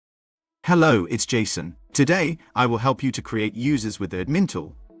Hello, it's Jason. Today, I will help you to create users with the Admin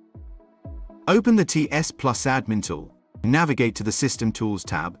Tool. Open the TSplus Admin Tool, navigate to the System Tools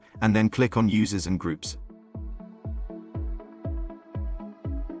tab, and then click on Users and Groups.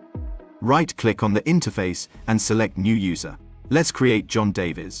 Right-click on the interface and select New User. Let's create John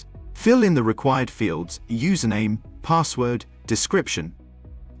Davies. Fill in the required fields: username, password, description.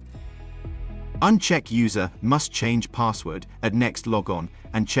 Uncheck User must change password at next logon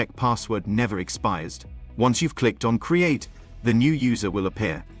and check password never expires. Once you've clicked on Create, the new user will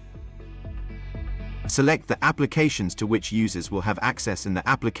appear. Select the applications to which users will have access in the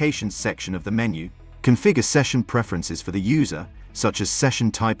Applications section of the menu. Configure session preferences for the user, such as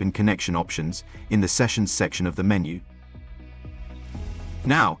session type and connection options, in the Sessions section of the menu.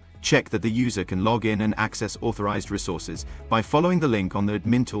 Now, check that the user can log in and access authorized resources by following the link on the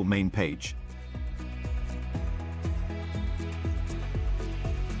Admin Tool main page.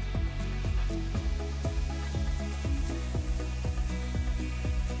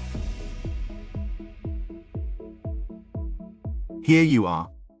 Here you are.